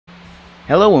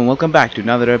Hello and welcome back to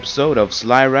another episode of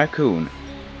Sly Raccoon.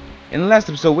 In the last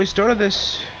episode we started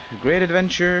this great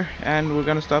adventure and we're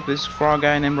gonna stop this frog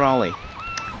guy named Raleigh.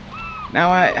 Now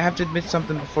I have to admit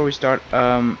something before we start.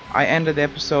 I ended the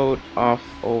episode off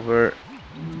over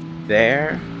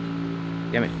there.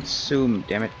 Damn it, zoom,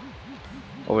 damn it.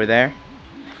 Over there.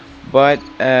 But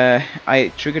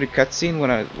I triggered a cutscene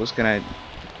when I was gonna,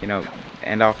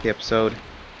 end off the episode.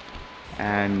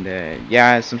 And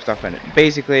yeah, some stuff in it.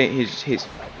 Basically, he's.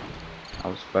 I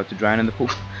was about to drown in the pool,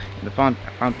 in the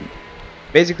fountain.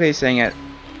 Basically, he's saying that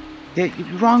the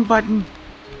wrong button.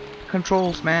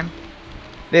 Controls, man.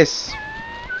 This.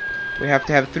 We have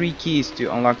to have 3 keys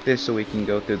to unlock this, so we can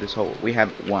go through this hole. We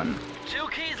have 1. 2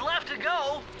 keys left to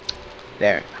go.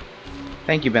 There.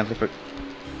 Thank you, Bentley. For.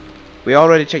 We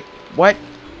already checked. What?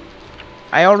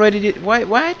 I already did. What?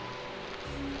 What?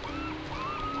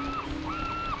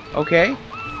 Okay,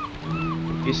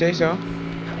 if you say so.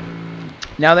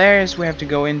 Now there's we have to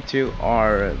go into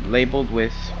our labeled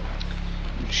with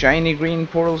shiny green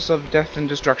portals of death and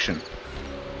destruction.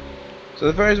 So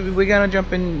the first we're gonna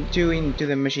jump into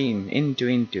the machine.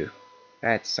 Into.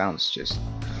 That sounds just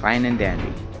fine and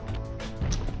dandy.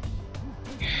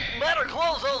 Better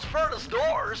close those furnace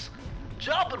doors.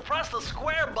 Jump and press the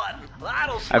square button.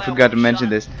 That'll I slam forgot to them mention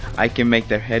shut. this. I can make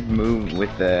their head move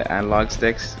with the analog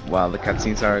sticks while the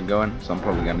cutscenes are going, so I'm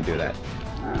probably gonna do that.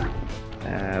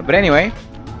 But anyway,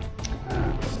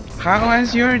 how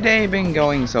has your day been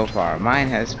going so far? Mine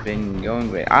has been going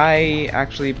great. I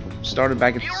actually started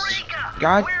back at Eureka!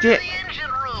 God Where's damn, the engine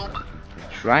room?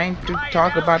 trying to My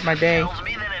talk about my analysis day. tells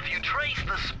me that if you trace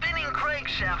the spinning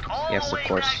crankshaft all Yes, the of way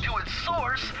course. back to its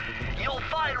source, you'll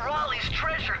find Raleigh's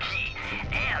treasure key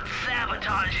and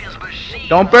sabotage his machine.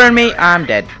 Don't burn me, I'm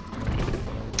dead.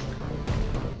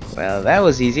 Well, that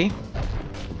was easy.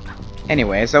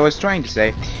 Anyway, as I was trying to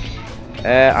say,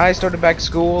 I started back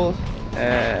school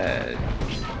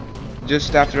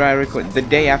just after I the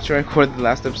day after I recorded the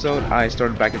last episode. I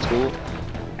started back at school,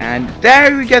 and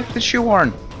there we get the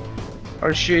shoehorn,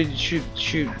 or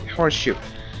horseshoe,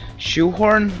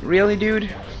 shoehorn. Really, dude?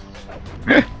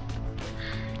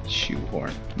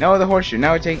 Shoehorn. No, the horseshoe.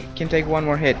 Now it can take 1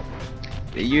 more hit.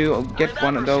 You get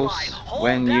one of those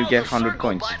when you get 100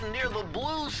 coins.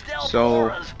 So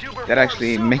that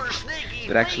actually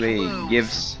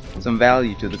gives some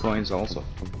value to the coins also.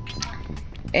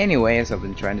 Anyway, as I've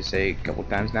been trying to say a couple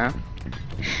times now,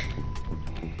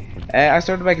 I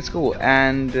started back at school,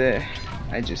 and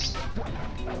I just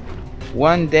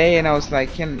one day, and I was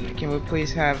like, can we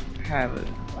please have a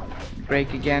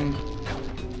break again,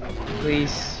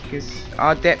 please? Cause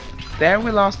there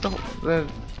we lost the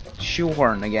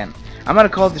shoehorn again. I'm gonna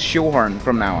call it the shoehorn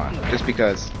from now on, just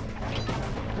because.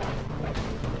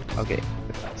 Okay,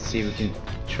 let's see if we can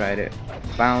try to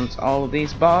bounce all of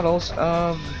these bottles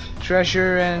of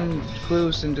treasure and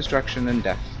clues and destruction and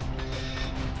death.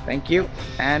 Thank you,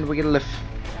 and we get a lift.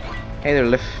 Hey there,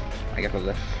 lift. I got the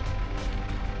lift.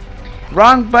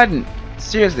 Wrong button.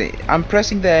 Seriously, I'm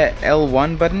pressing the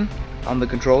L1 button on the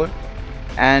controller,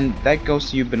 and that goes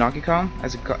to Ubinokicom,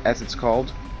 as it's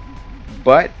called.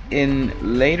 But in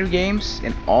later games,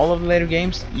 in all of the later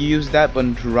games, you use that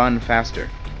button to run faster.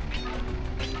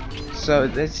 So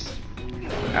that's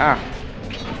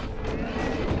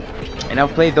and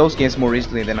I've played those games more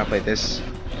recently than I played this.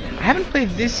 I haven't played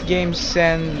this game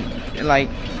since like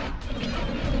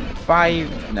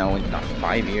 5, no, not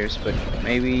 5 years, but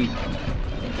maybe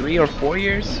 3 or 4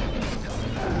 years.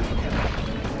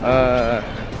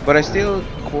 But I still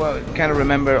kind of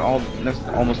remember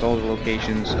almost all the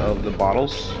locations of the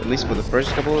bottles, at least for the first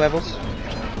couple of levels.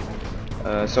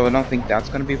 So I don't think that's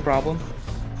gonna be a problem.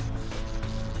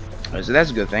 So that's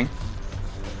a good thing.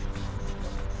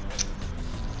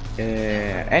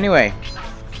 Anyway,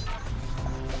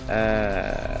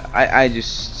 I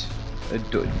just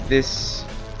do this.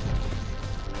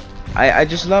 I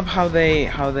just love how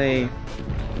they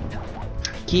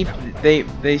keep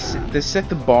they set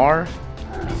the bar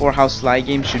for how Sly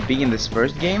games should be in this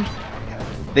first game.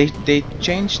 They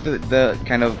changed the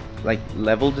kind of like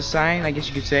level design, I guess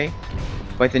you could say,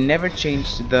 but they never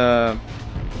changed the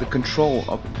control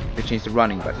of. They changed the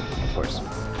running button, of course.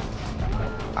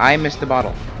 I missed the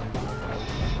bottle.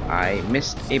 I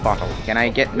missed a bottle. Can I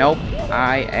get? Nope.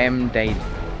 I am dead.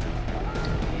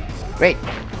 Great.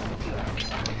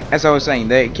 As I was saying,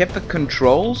 they kept the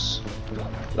controls,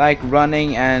 like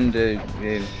running and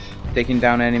taking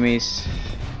down enemies.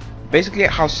 Basically,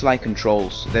 how Sly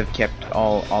controls, they've kept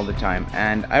all the time,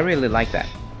 and I really like that.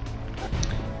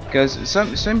 Because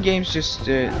some games just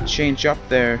change up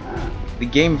the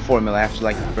game formula after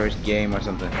like the first game or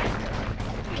something.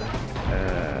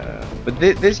 But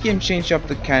this game changed up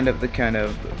the kind of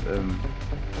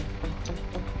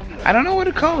I don't know what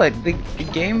to call it. The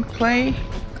gameplay,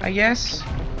 I guess.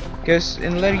 Because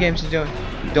in later games you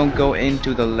don't go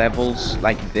into the levels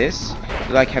like this.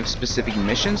 You like have specific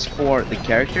missions for the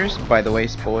characters. By the way,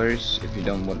 spoilers if you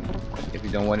don't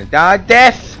want to die.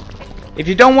 Death. If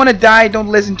you don't want to die, don't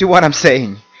listen to what I'm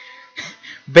saying.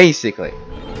 Basically.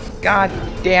 God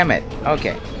damn it.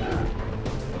 Okay.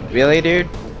 Really, dude?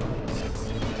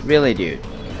 Really, dude?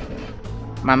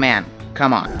 My man,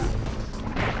 come on.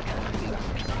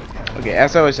 Okay,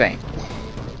 as I was saying.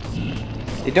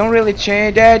 They don't really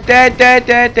change. Don't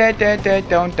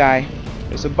die.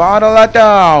 There's a bottle of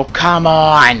dough. Come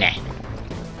on.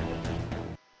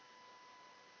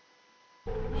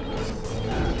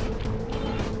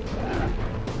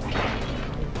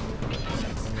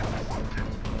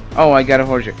 Oh, I got a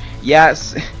horseshoe.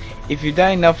 Yes, if you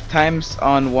die enough times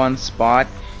on one spot,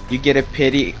 you get a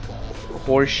pity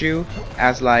horseshoe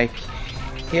as like,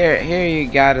 here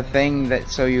you got a thing that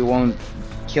so you won't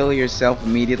kill yourself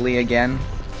immediately again.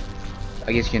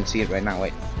 I guess you can see it right now.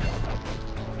 Wait,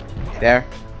 there,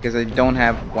 because I don't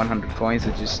have 100 coins.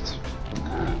 I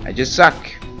just suck.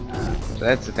 So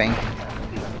that's the thing.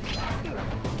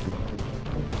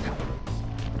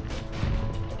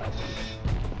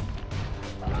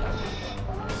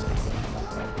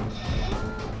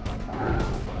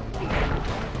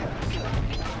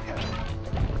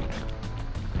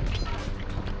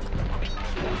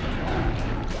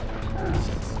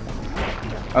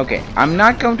 Okay, I'm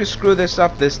not going to screw this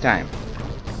up this time.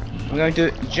 I'm going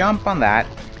to jump on that.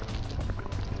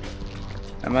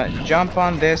 I'm going to jump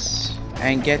on this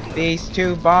and get these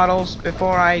 2 bottles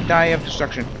before I die of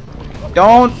destruction.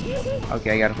 Don't!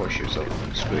 Okay, I got a horseshoe, so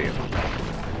screw you.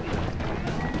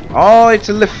 Oh, it's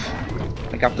a lift.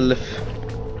 I got the lift.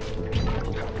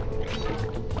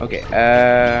 Okay,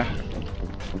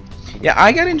 yeah,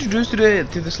 I got introduced to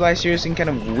the Sly series in kind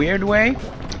of a weird way.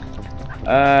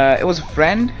 It was a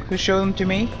friend who showed them to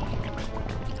me.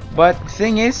 But the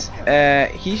thing is, I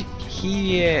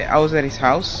was at his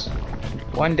house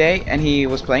one day and he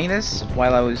was playing this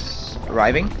while I was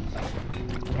arriving,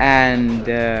 and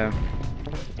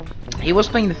he was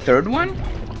playing the 3rd one.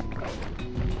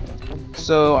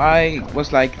 So I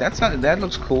was like, that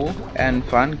looks cool and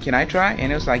fun. Can I try?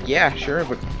 And he was like, yeah, sure,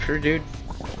 but sure, dude,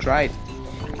 try it.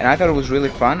 And I thought it was really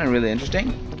fun and really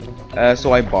interesting.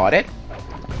 So I bought it.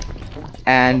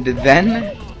 And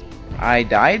then I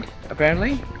died,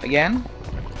 apparently, again.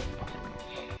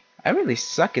 I really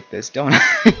suck at this, don't I?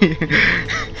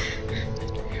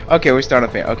 Okay, we start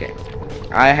up here. Okay.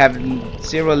 I have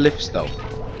 0 lifts though.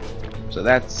 So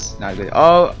that's not good.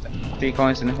 Oh, 3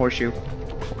 coins and a horseshoe.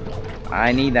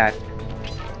 I need that.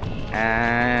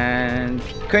 And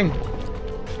coin.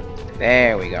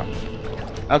 There we go.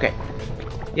 Okay.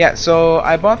 Yeah, so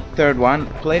I bought the 3rd one,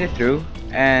 played it through.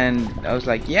 And I was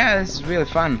like, yeah, this is really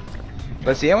fun.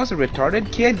 But see, I was a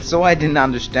retarded kid, so I didn't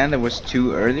understand there was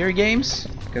 2 earlier games,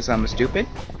 because I'm stupid.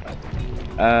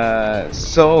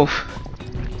 So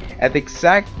at the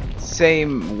exact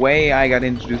same way I got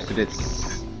introduced to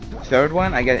this 3rd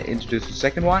one, I got introduced to the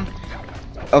 2nd one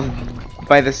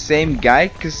by the same guy,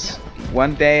 because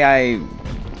one day I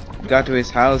got to his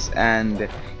house and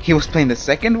he was playing the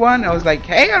 2nd one. I was like,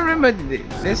 hey, I remember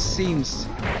this seems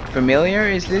familiar.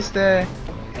 Is this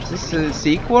a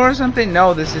sequel or something?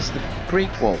 No, this is the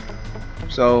prequel.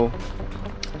 So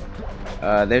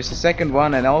there's the 2nd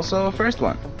one and also a 1st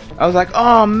one. I was like,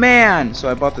 oh man! So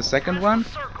I bought the 2nd one.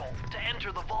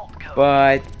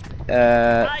 But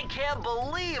I can't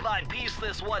believe I pieced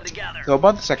this one together. so I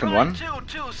bought the 2nd one.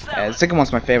 The 2nd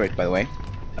one's my favorite, by the way.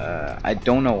 I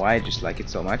don't know why, I just like it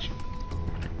so much.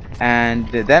 And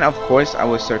then of course I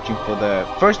was searching for the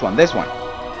 1st one, this one.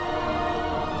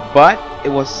 But it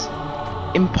was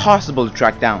impossible to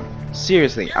track down.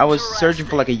 Seriously, I was searching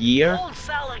for like a year,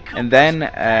 and then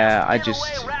I just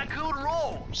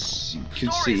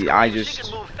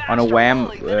on a whim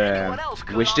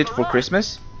wished it for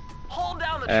Christmas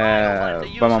by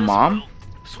my mom,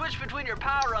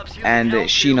 and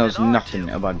she knows nothing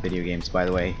about video games, by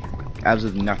the way,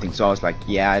 absolutely nothing. So I was like,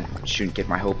 yeah, I shouldn't get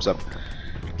my hopes up.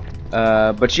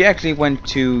 But she actually went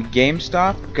to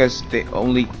GameStop, because the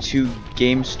only 2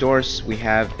 game stores we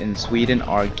have in Sweden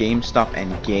are GameStop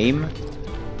and Game.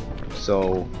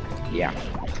 So yeah,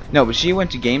 no, but she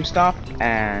went to GameStop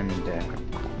and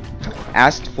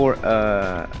asked for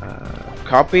a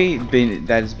copy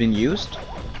that has been used,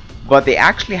 but they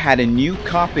actually had a new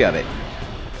copy of it,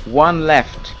 1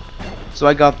 left. So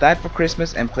I got that for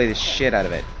Christmas and played the shit out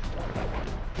of it.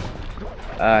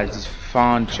 Just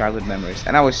fond childhood memories,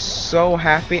 and I was so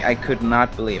happy I could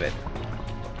not believe it.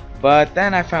 But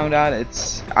then I found out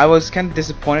I was kind of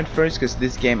disappointed first because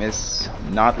this game is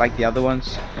not like the other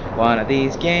ones. One of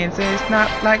these games is not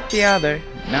like the other,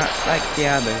 not like the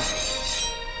others.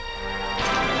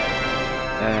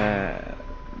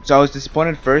 So I was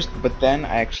disappointed first, but then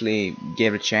I actually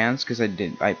gave it a chance because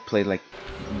I played like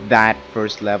that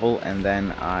first level and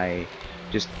then I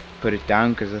just put it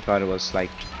down because I thought it was like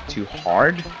too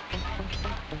hard.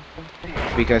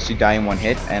 Because you die in one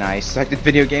hit, and I sucked at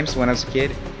video games when I was a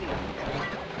kid.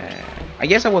 I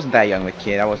guess I wasn't that young of a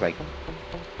kid. I was like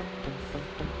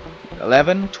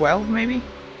 11, 12 maybe?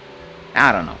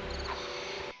 I don't know.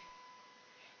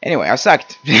 Anyway, I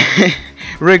sucked.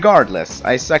 Regardless,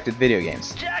 I sucked at video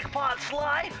games. Jackpot,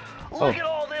 Sly! Look at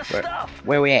all this stuff!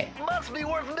 Where we at? Must be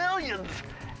worth millions!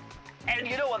 And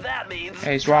you know what that means?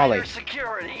 Hey, it's Raleigh. Tighter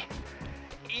security.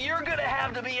 You're gonna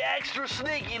have to be extra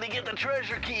sneaky to get the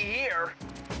treasure key here.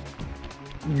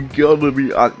 Gotta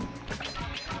be.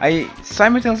 I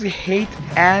simultaneously hate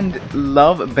and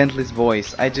love Bentley's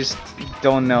voice. I just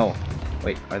don't know.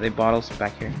 Wait, are they bottles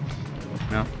back here?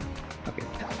 No? Okay.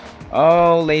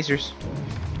 Oh, lasers.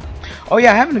 Oh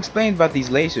yeah, I haven't explained about these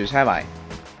lasers, have I?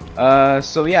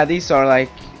 So yeah, these are like...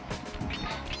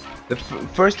 The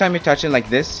first time you touch it like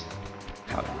this,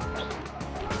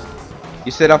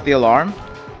 you set off the alarm,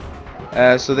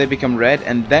 so they become red,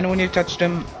 and then when you touch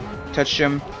them,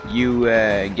 you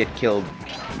get killed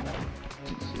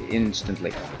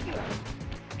instantly.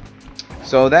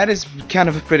 So that is kind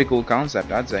of a pretty cool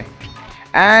concept, I'd say.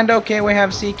 And okay, we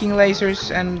have seeking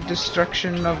lasers and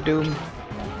destruction of doom.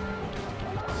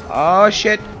 Oh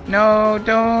shit! No,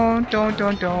 don't.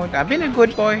 I've been a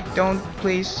good boy.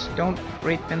 Please, don't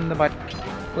rape in the butt.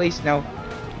 Please, no.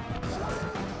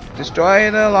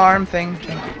 Destroy the alarm thing.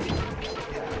 Thank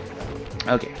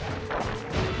you. Okay.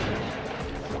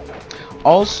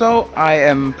 Also, I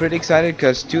am pretty excited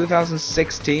because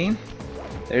 2016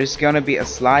 there's gonna be a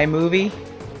Sly movie,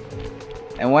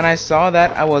 and when I saw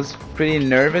that I was pretty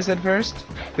nervous at first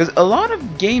because a lot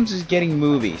of games is getting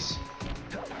movies.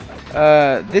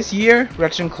 This year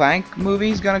Ratchet and Clank movie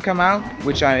is gonna come out,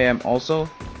 which I am also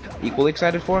equally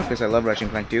excited for because I love Ratchet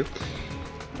and Clank 2.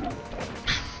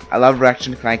 I love Ratchet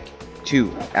and Clank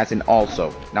 2, as in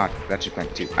also, not Ratchet and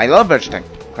Clank 2. I love Ratchet and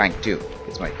Clank 2.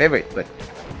 It's my favorite, but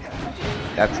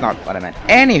that's not what I meant.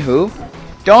 Anywho,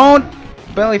 don't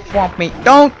belly flop me.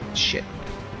 Don't shit.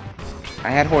 I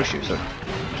had horseshoes, so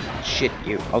shit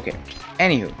you. Okay.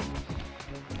 Anywho,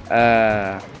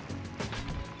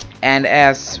 and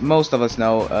as most of us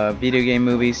know, video game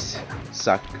movies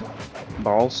suck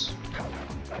balls.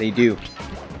 They do.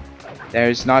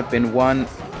 There's not been one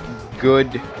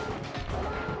good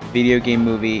video game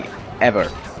movie ever.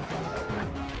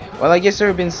 Well, I guess there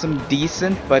have been some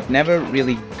decent, but never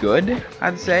really good,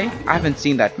 I'd say. I haven't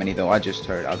seen that many though, I just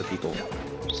heard other people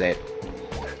say it.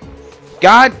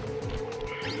 God!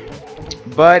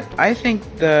 But I think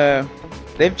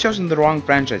they've chosen the wrong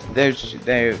franchise.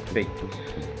 They're big.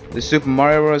 The Super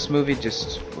Mario Bros. Movie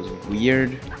just was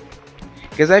weird.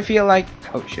 Because I feel like,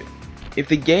 oh shit. If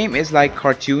the game is like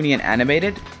cartoony and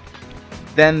animated,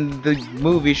 then the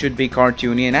movie should be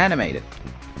cartoony and animated.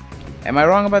 Am I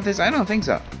wrong about this? I don't think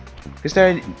so. Because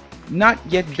there had not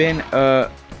yet been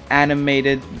a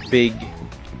animated big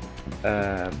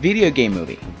video game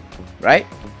movie, right?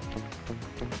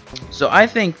 So I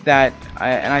think that,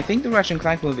 I think the Ratchet and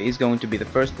Clank movie is going to be the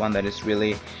first one that is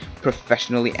really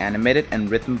professionally animated and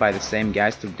written by the same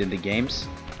guys who did the games.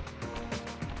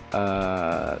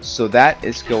 So that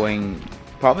is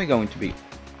probably going to be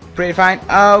pretty fine.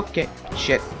 Okay,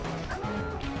 shit.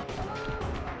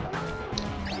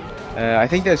 I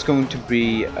think that's going to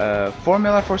be a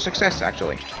formula for success,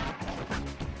 actually.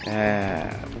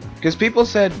 Because people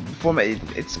said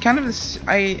it's kind of this.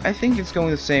 I think it's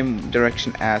going the same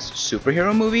direction as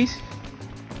superhero movies.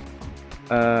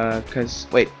 Because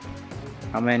wait,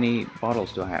 how many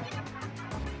bottles do I have?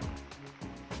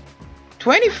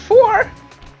 24.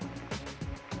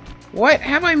 What,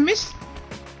 have I missed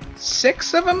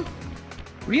 6 of them?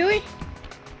 Really?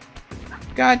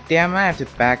 God damn, I have to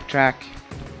backtrack.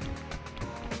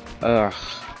 Ugh.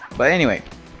 But anyway,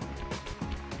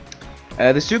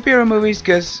 the superhero movies,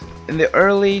 because in the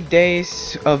early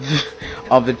days of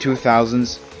the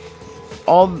 2000s,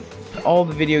 all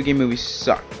the video game movies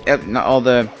sucked. Not all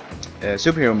the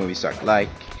superhero movies sucked. Like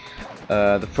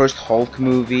the first Hulk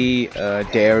movie,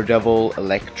 Daredevil,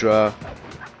 Elektra,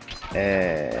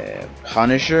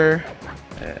 Punisher,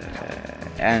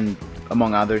 and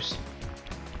among others.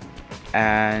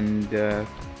 And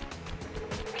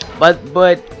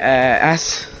but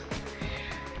as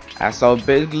As our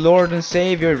big Lord and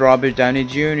Savior, Robert Downey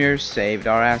Jr. saved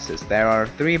our asses. There are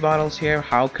 3 bottles here.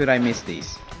 How could I miss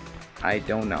these? I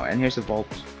don't know. And here's a vault.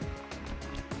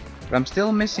 But I'm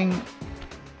still missing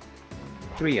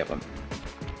 3 of them.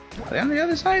 Are they on the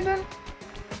other side then?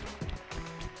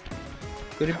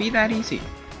 Could it be that easy?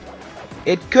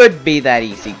 It could be that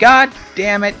easy. God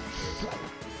damn it.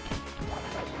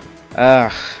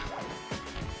 Ugh.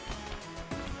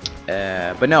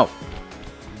 But no.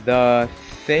 The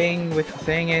thing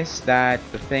is that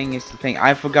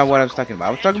I forgot what I was talking about.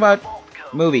 I was talking about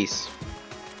movies.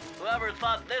 Whoever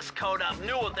thought this code up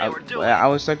knew what they were doing. I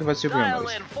was talking about superhero Dial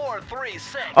movies. in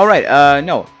 436. Alright,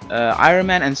 no. Iron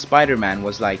Man and Spider-Man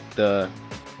was like the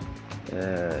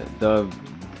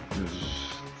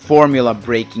formula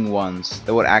breaking ones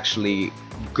that were actually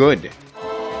good.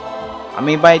 I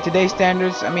mean, by today's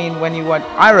standards, I mean, when you watch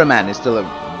Iron Man is still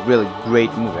a really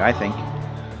great movie, I think.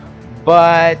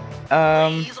 But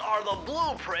These are the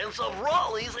blueprints of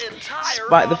Raleigh's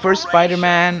entire the first operation.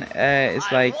 Spider-Man is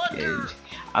like,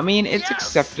 I mean, it's Yes,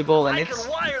 acceptable and I it's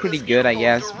can wire pretty this good, I info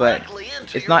guess, but directly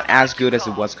into it's your not as good as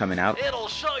it vacuum. was coming out. It'll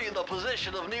show you the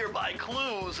position of nearby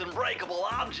clues and breakable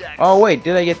objects. Oh wait,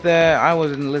 did I get the? I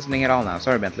wasn't listening at all now.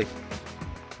 Sorry, Bentley.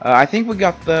 I think we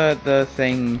got the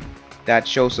thing that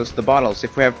shows us the bottles.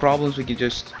 If we have problems, we can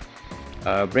just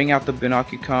bring out the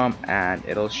binoculcom and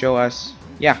it'll show us.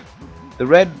 Yeah, the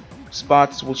red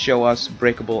spots will show us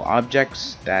breakable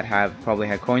objects that probably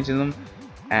have coins in them,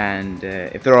 and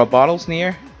if there are bottles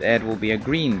near, it will be a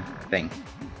green thing.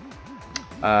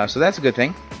 So that's a good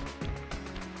thing.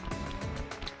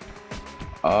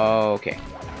 Okay.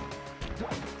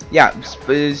 Yeah,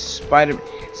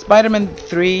 Spider-Man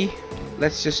 3.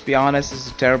 Let's just be honest, is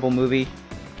a terrible movie.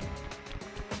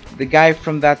 The guy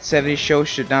from that 70s show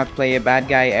should not play a bad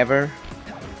guy ever.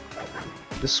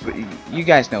 You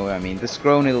guys know what I mean, the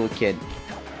scrawny little kid,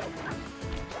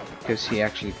 because he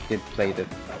actually did play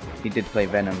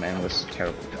Venom and was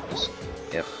terrible.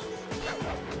 Ugh.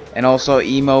 And also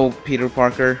emo Peter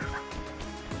Parker.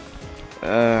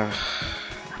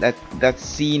 That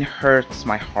scene hurts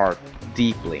my heart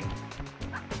deeply.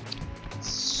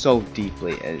 So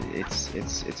deeply.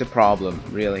 It's a problem,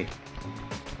 really.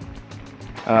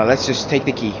 Let's just take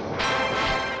the key.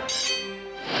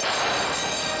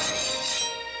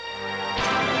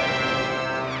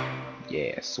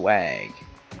 Yeah, swag.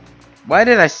 Why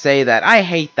did I say that? I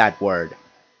hate that word.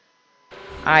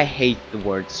 I hate the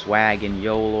word swag and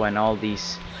YOLO and all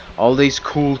these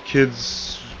cool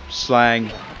kids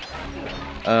slang.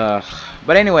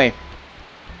 But anyway,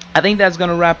 I think that's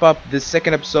gonna wrap up the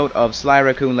second episode of Sly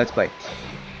Raccoon Let's Play.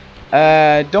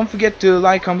 Don't forget to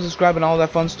like, comment, subscribe, and all that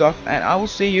fun stuff, and I will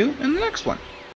see you in the next one.